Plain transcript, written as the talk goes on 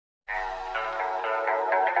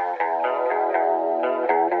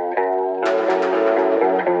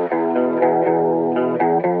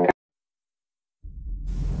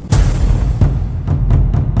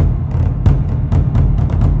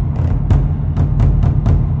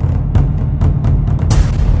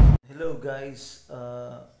guys,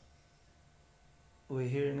 we're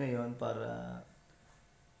here ngayon para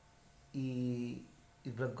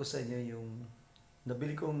i-vlog ko sa inyo yung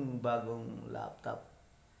nabili kong bagong laptop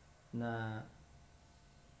na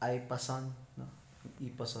Ipason, no?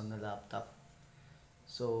 Ipason na laptop.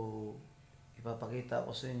 So, ipapakita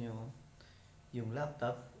ko sa inyo yung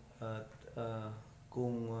laptop at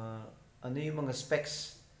kung ano yung mga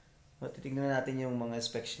specs. Titignan natin yung mga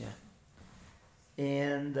specs niya.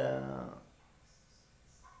 And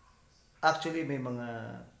actually may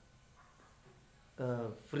mga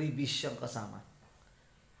freebies siyang kasama.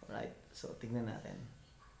 Alright, so tingnan natin.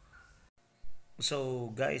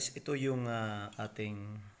 So guys, ito yung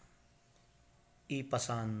ating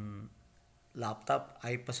Ipason laptop.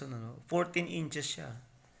 Ipason, 14 inches siya.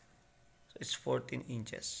 So it's 14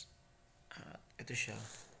 inches. Ito siya.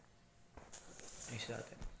 Ayos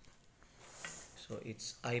natin. So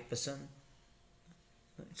it's Ipason.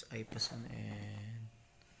 It's Ipason, and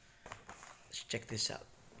let's check this out.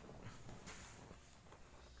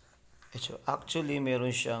 So actually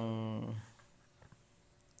meron siyang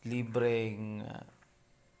libreng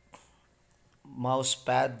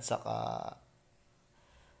mousepad saka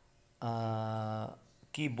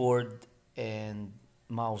keyboard and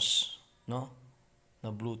mouse, no?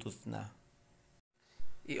 Na Bluetooth na.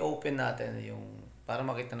 I-open natin yung para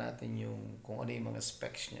makita natin yung kung ano yung mga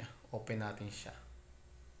specs niya. Open natin siya.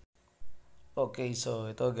 Okay,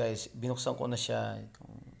 so ito guys, binuksan ko na siya,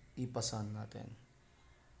 itong Ipason natin.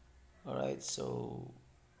 Alright, so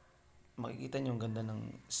makikita nyo yung ganda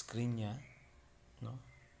ng screen niya, no?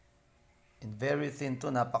 And very thin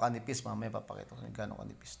to, napakanipis. Mamaya papakita ko kung gaano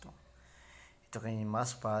kanipis to. Ito kanyang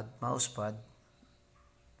mousepad,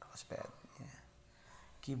 yeah.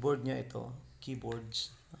 Keyboard niya ito,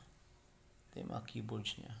 keyboards, no? Ito yung mga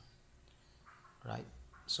keyboards niya. Right,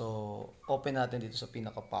 so open natin dito sa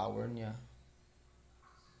pinaka-power niya.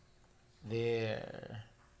 There.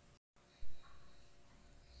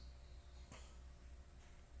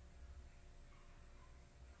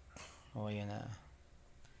 Oh, yan na.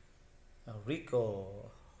 Rico.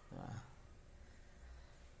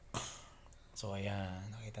 So, ayan.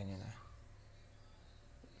 Nakita nyo na.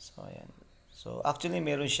 So, ayan. So, actually,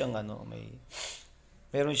 meron siyang,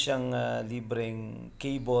 meron siyang libreng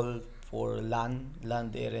cable for LAN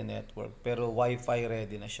area network. Pero, Wi-Fi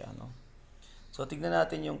ready na siya, no? So, tignan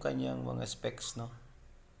natin yung kanyang mga specs, no?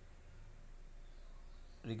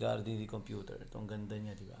 Regarding the computer. Itong ganda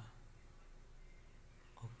niya, di ba?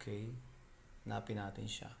 Okay. Hanapin natin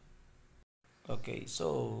siya. Okay,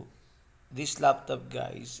 so this laptop,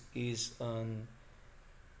 guys, is an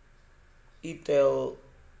Intel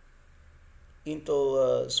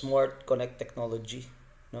Smart Connect technology,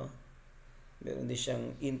 no? Meron din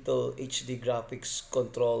siyang Intel HD graphics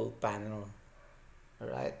control panel.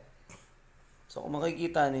 Alright? So, kung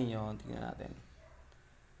makikita ninyo, tingnan natin.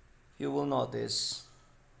 You will notice,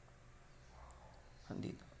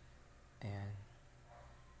 andito. Ayan.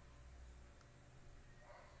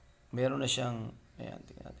 Meron na siyang, ayan,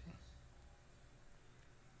 tingnan natin.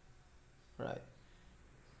 Right.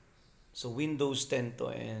 So, Windows 10 to,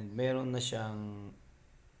 and meron na siyang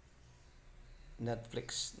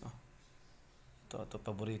Netflix, no? Ito,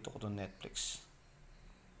 paborito ko itong Netflix.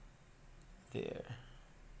 There.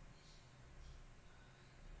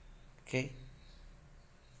 Okay.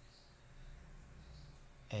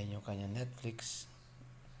 Ayan yung kanyang Netflix.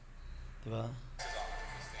 Diba?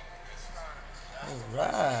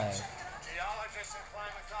 Alright.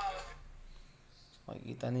 So,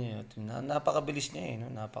 makikita niyo. Napakabilis niya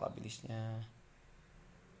no? Napakabilis niya.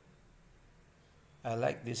 I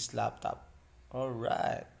like this laptop.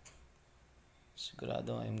 Alright.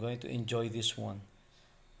 Sigurado, I'm going to enjoy this one.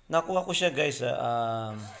 Nakuha ko siya, guys,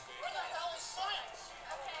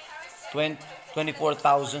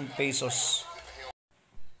 24,000 pesos.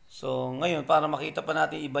 So, ngayon, para makita pa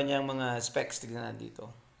natin iba niyang mga specs, tignan natin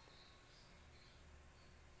dito.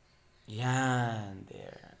 Yan,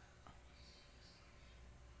 there.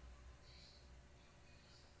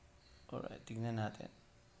 Alright, tignan natin.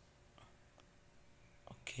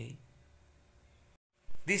 Okay.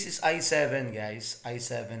 This is i7, guys.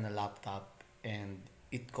 i7 na laptop. And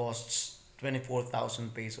it costs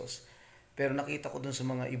 24,000 pesos. Pero nakita ko dun sa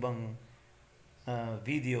mga ibang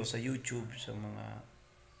video sa YouTube, sa mga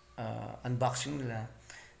unboxing nila,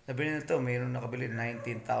 nabili nito, mayroon nakabili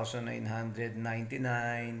 19,999,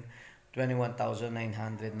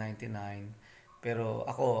 21,999. Pero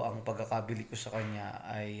ako, ang pagkakabili ko sa kanya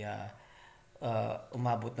ay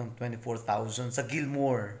umabot ng 24,000 sa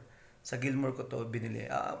Gilmore. Sa Gilmore ko to binili.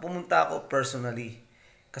 Pumunta ako personally.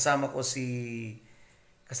 Kasama ko si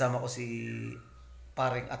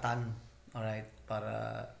paring Atan. Alright,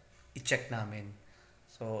 para i-check namin.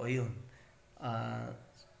 So, ayun. Ah,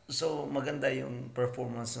 so, maganda yung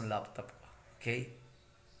performance ng laptop ko. Okay?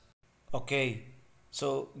 Okay.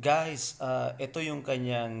 So, guys, ito yung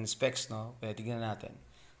kanyang specs, no? Pwede tignan natin.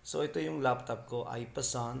 So, ito yung laptop ko,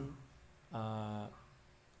 Ipason, uh,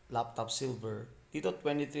 laptop silver. Dito,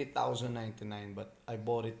 23,099 but I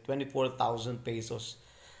bought it 24,000 pesos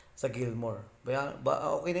sa Gilmore.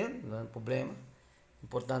 Okay na yun? Walang problema.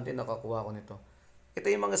 Importante nakakuha ko nito. Ito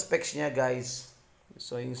yung mga specs niya, guys.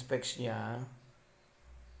 So, yung specs niya,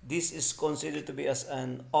 this is considered to be as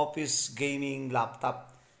an office gaming laptop.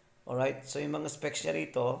 Alright, so yung mga specs niya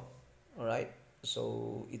rito, alright,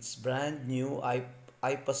 so it's brand new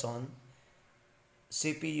Ipason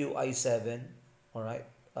CPU i7, alright,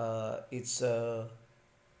 it's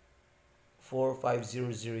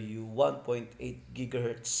 4500U 1.8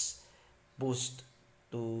 gigahertz boost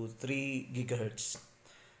to 3 gigahertz.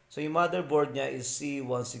 So yung motherboard niya is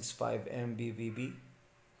C165MBVB.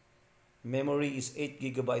 Memory is 8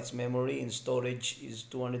 gigabytes memory and storage is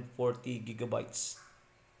 240 gigabytes.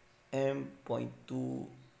 M.2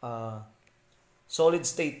 solid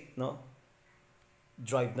state, no,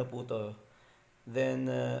 drive na po to. Then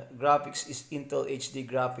graphics is Intel HD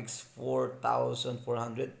graphics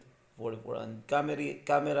 4400.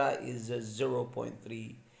 Camera is 0.3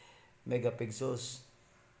 megapixels.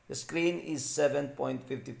 The screen is 7.55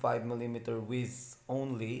 millimeter width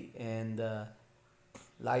only, and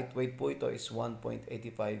lightweight po ito is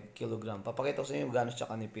 1.85 kilogram. Papakita ko sa inyo gaano siya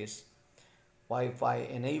kanipis.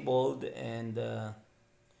 Wi-Fi enabled and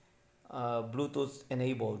Bluetooth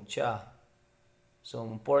enabled siya. So,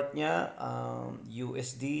 port niya,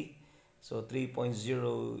 USD, so 3.0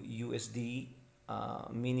 USD,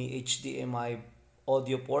 mini HDMI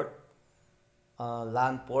audio port,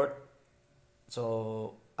 LAN port.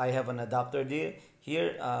 So, I have an adapter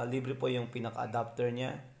here. Libre po yung pinaka-adapter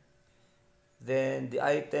niya. Then, the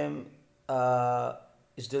item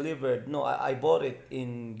is delivered. No, I bought it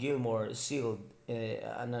in Gilmore, sealed,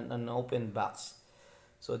 an open box.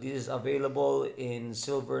 So this is available in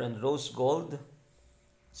silver and rose gold.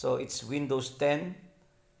 So it's Windows 10,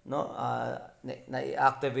 no?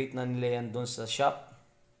 Na-activate na nila yan dun sa shop.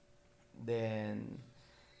 Then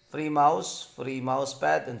free mouse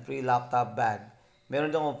pad, and free laptop bag.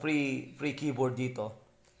 Meron daw free keyboard dito.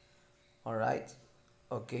 All right.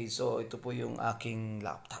 Okay, so ito po yung aking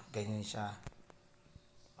laptop. Ganyan siya.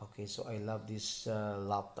 Okay, so I love this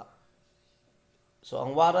laptop. So,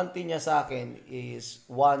 ang warranty niya sa akin is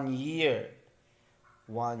 1 year.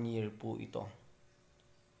 1 year po ito.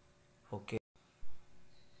 Okay.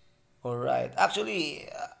 Alright. Actually,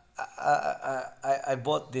 I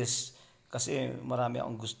bought this kasi marami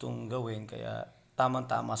akong gustong gawin, kaya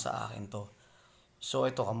tamang-tama sa akin to. So,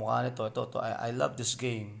 ito, kamukha nito. Ito. I love this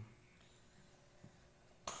game.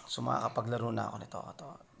 So, makakapaglaro na ako nito. Ito.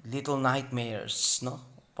 Little Nightmares, no?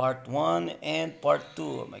 Part 1 and Part 2.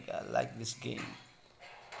 Oh my God, I like this game.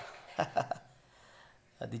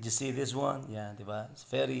 Did you see this one? Yeah, diba? It's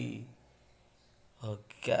very... Oh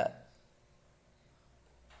God.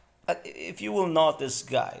 At if you will notice,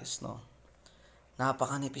 guys, no?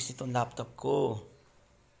 Napakanipis nitong laptop ko.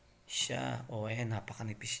 Siya. Oh, ayan,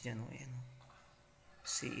 napakanipis niya, no? Ayan.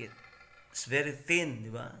 See it. It's very thin,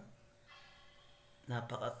 diba?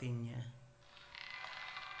 Napaka-thin niya.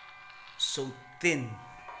 So thin.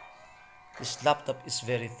 This laptop is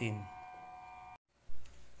very thin.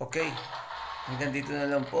 Okay, hanggang dito na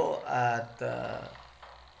lang po, at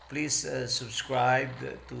please subscribe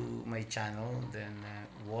to my channel, then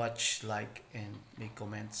watch, like, and make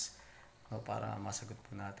comments, no, para masagot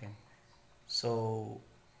po natin. So,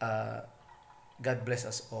 God bless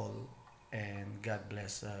us all, and God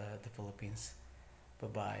bless the Philippines.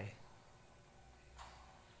 Bye-bye.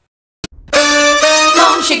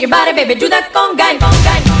 Shake your body, baby, do that conga.